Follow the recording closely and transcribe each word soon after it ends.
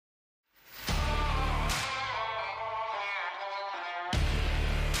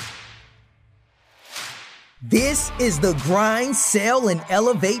This is the Grind, Sell, and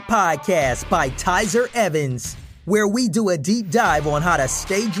Elevate podcast by Tyzer Evans, where we do a deep dive on how to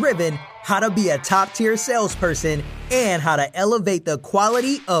stay driven, how to be a top-tier salesperson, and how to elevate the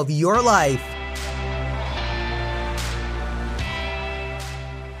quality of your life.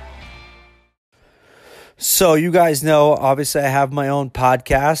 So you guys know, obviously I have my own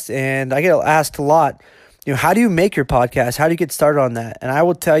podcast and I get asked a lot, how do you make your podcast? How do you get started on that? And I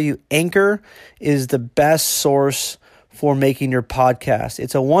will tell you, Anchor is the best source for making your podcast.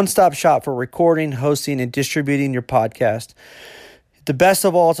 It's a one-stop shop for recording, hosting, and distributing your podcast. The best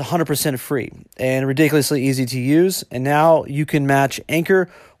of all, it's 100% free and ridiculously easy to use. And now you can match Anchor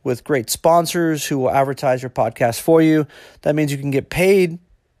with great sponsors who will advertise your podcast for you. That means you can get paid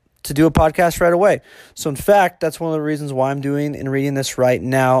to do a podcast right away. So in fact, that's one of the reasons why I'm doing and reading this right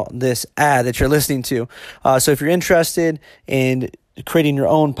now, this ad that you're listening to. So if you're interested in creating your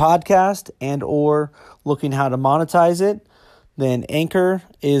own podcast and or looking how to monetize it, then Anchor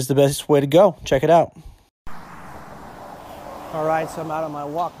is the best way to go. Check it out. All right, so I'm out on my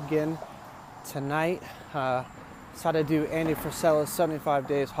walk again tonight. Decided to do Andy Frisella's 75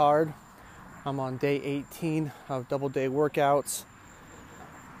 Days Hard. I'm on day 18 of double day workouts.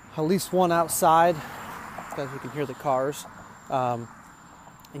 At least one outside, because you can hear the cars. A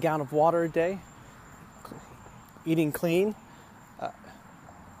gallon of water a day. Eating clean.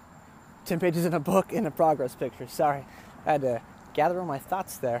 10 pages in a book and a progress picture. Sorry, I had to gather all my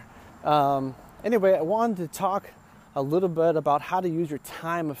thoughts there. Anyway, I wanted to talk a little bit about how to use your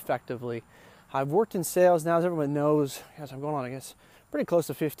time effectively. I've worked in sales now, as everyone knows, as I'm going on, I guess, pretty close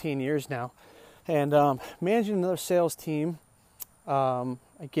to 15 years now. And managing another sales team,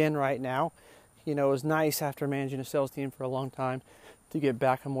 again right now, it was nice after managing a sales team for a long time to get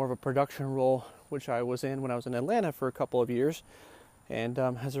back in more of a production role, which I was in when I was in Atlanta for a couple of years. And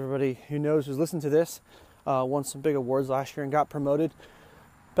as everybody who knows who's listened to this, won some big awards last year and got promoted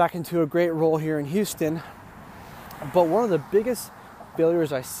back into a great role here in Houston. But one of the biggest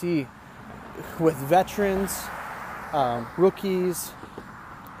failures I see with veterans, rookies,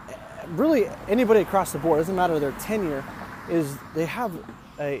 really anybody across the board, doesn't matter their tenure, is they have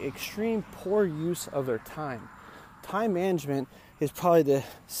an extreme poor use of their time. Time management is probably the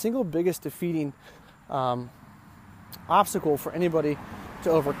single biggest defeating obstacle for anybody to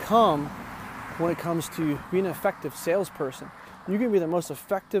overcome when it comes to being an effective salesperson. You can be the most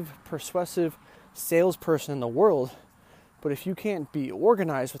effective, persuasive salesperson in the world, but if you can't be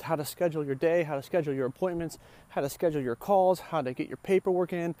organized with how to schedule your day, how to schedule your appointments, how to schedule your calls, how to get your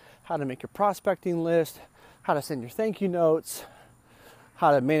paperwork in, how to make your prospecting list, how to send your thank you notes,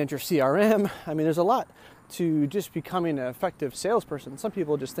 how to manage your CRM. There's a lot to just becoming an effective salesperson. Some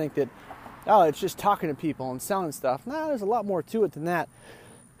people just think that, it's just talking to people and selling stuff. No, there's a lot more to it than that.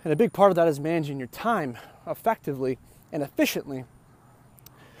 And a big part of that is managing your time effectively and efficiently.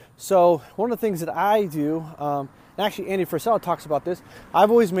 So one of the things that I do, and actually Andy Frisella talks about this, I've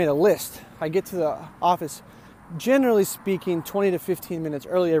always made a list. I get to the office, generally speaking, 20 to 15 minutes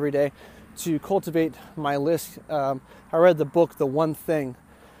early every day to cultivate my list. I read the book, The One Thing,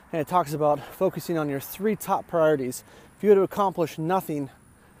 and it talks about focusing on your 3 top priorities. If you were to accomplish nothing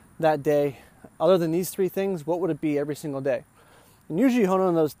that day other than these 3 things, what would it be every single day? And usually you hone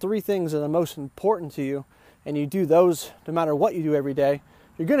on those 3 things that are the most important to you, and you do those no matter what you do every day,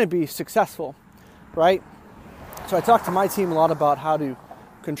 you're going to be successful, right? So I talk to my team a lot about how to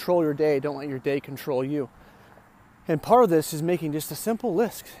control your day. Don't let your day control you. And part of this is making just a simple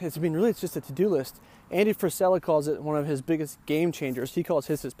list. It's just a to-do list. Andy Frisella calls it one of his biggest game changers. He calls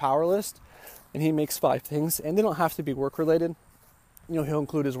his power list, and he makes 5 things, and they don't have to be work-related. He'll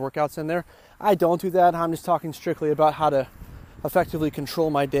include his workouts in there. I don't do that. I'm just talking strictly about how to effectively control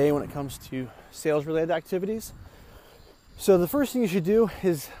my day when it comes to sales-related activities. So the first thing you should do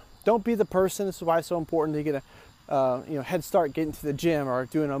is don't be the person. This is why it's so important to get a head start getting to the gym or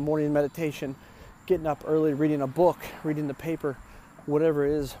doing a morning meditation, getting up early, reading a book, reading the paper, whatever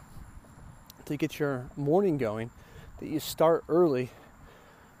it is to get your morning going, that you start early.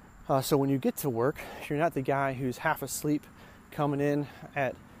 So when you get to work, you're not the guy who's half asleep coming in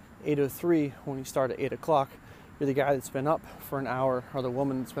at 8:03 when you start at 8 o'clock. You're the guy that's been up for an hour, or the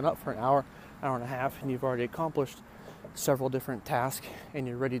woman that's been up for an hour and a half, and you've already accomplished several different tasks, and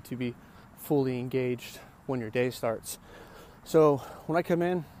you're ready to be fully engaged when your day starts. So when I come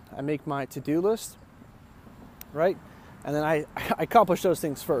in, I make my to-do list, right? And then I accomplish those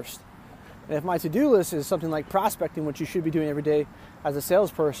things first. And if my to-do list is something like prospecting, which you should be doing every day as a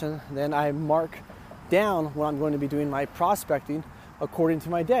salesperson, then I mark down when I'm going to be doing my prospecting according to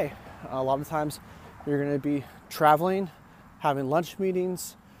my day. A lot of times you're going to be traveling, having lunch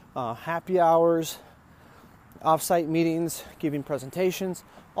meetings, happy hours, Off-site meetings, giving presentations,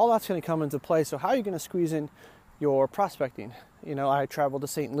 all that's going to come into play. So how are you going to squeeze in your prospecting? I traveled to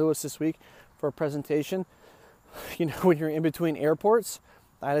St. Louis this week for a presentation. When you're in between airports,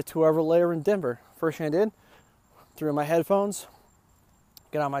 I had a 2-hour layer in Denver. First thing I did, threw in my headphones,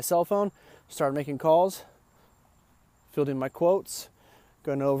 got on my cell phone, started making calls, filled in my quotes,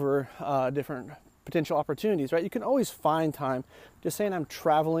 going over different potential opportunities, right? You can always find time. Just saying I'm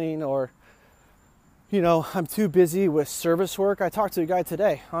traveling or, I'm too busy with service work. I talked to a guy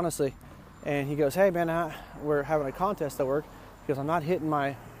today, honestly, and he goes, hey man, we're having a contest at work because I'm not hitting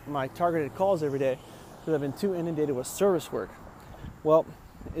my targeted calls every day because I've been too inundated with service work. Well,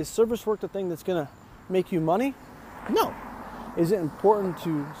 is service work the thing that's going to make you money? No. Is it important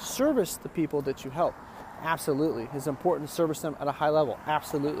to service the people that you help? Absolutely. Is it important to service them at a high level?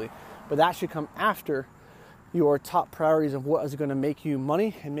 Absolutely. But that should come after your top priorities of what is going to make you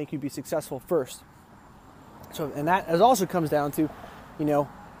money and make you be successful first. And that also comes down to,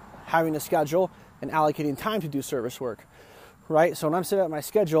 having a schedule and allocating time to do service work, right? So when I'm setting up my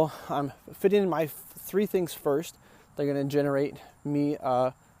schedule, I'm fitting in my 3 things first. They're going to generate me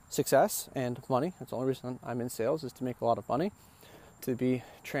success and money. That's the only reason I'm in sales, is to make a lot of money, to be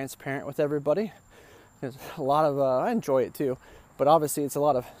transparent with everybody. There's a lot of, I enjoy it too, but obviously it's a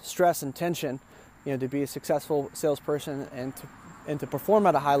lot of stress and tension, to be a successful salesperson and to perform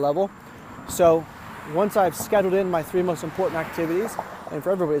at a high level. So once I've scheduled in my 3 most important activities, and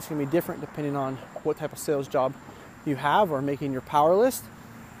for everybody it's going to be different depending on what type of sales job you have or making your power list,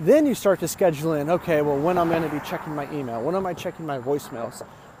 then you start to schedule in, okay, well, when I'm going to be checking my email, when am I checking my voicemails,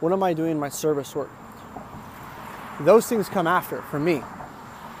 when am I doing my service work? Those things come after for me,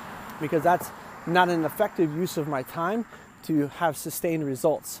 because that's not an effective use of my time to have sustained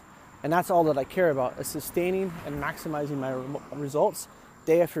results. And that's all that I care about, is sustaining and maximizing my results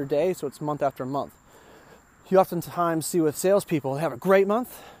day after day, so it's month after month. You oftentimes see with salespeople, they have a great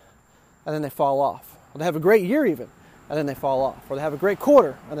month, and then they fall off. Or they have a great year even, and then they fall off. Or they have a great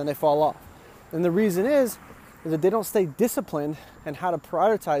quarter, and then they fall off. And the reason is that they don't stay disciplined in how to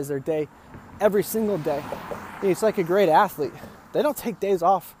prioritize their day every single day. It's like a great athlete. They don't take days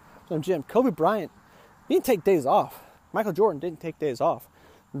off from the gym. Kobe Bryant, he didn't take days off. Michael Jordan didn't take days off.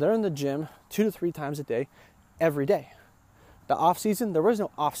 They're in the gym 2 to 3 times a day, every day. The off season, there was no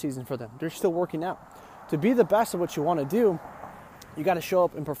off season for them. They're still working out. To be the best of what you want to do, you got to show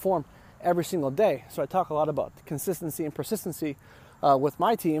up and perform every single day. So I talk a lot about consistency and persistency with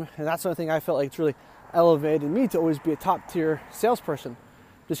my team, and that's one thing I felt like it's really elevated me to always be a top tier salesperson.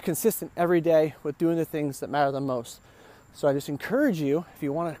 Just consistent every day with doing the things that matter the most. So I just encourage you, if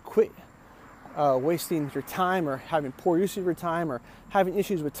you want to quit wasting your time or having poor use of your time or having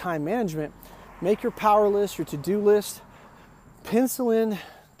issues with time management, make your power list, your to-do list, pencil in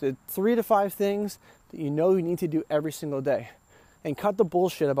the 3 to 5 things that you know you need to do every single day, and cut the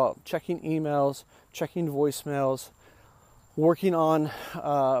bullshit about checking emails, checking voicemails, working on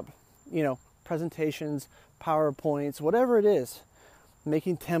presentations, PowerPoints, whatever it is,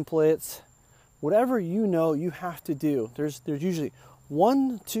 making templates, whatever you know you have to do. There's usually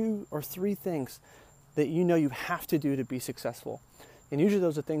 1, 2, or 3 things that you know you have to do to be successful. And usually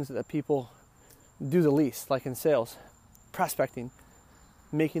those are things that people do the least, like in sales. Prospecting,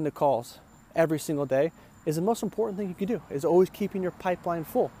 making the calls every single day is the most important thing you can do, is always keeping your pipeline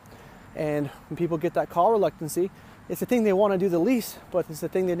full. And when people get that call reluctancy, it's the thing they want to do the least, but it's the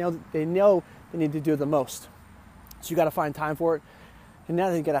thing they know they need to do the most. So you got to find time for it. And now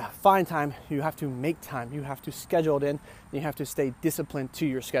that you got to find time, you have to make time. You have to schedule it in, and you have to stay disciplined to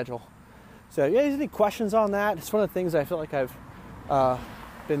your schedule. So yeah, any questions on that? It's one of the things I feel like I've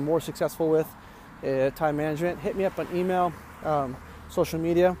been more successful with, time management. Hit me up on email, social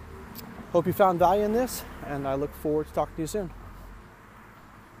media. Hope you found value in this, and I look forward to talking to you soon.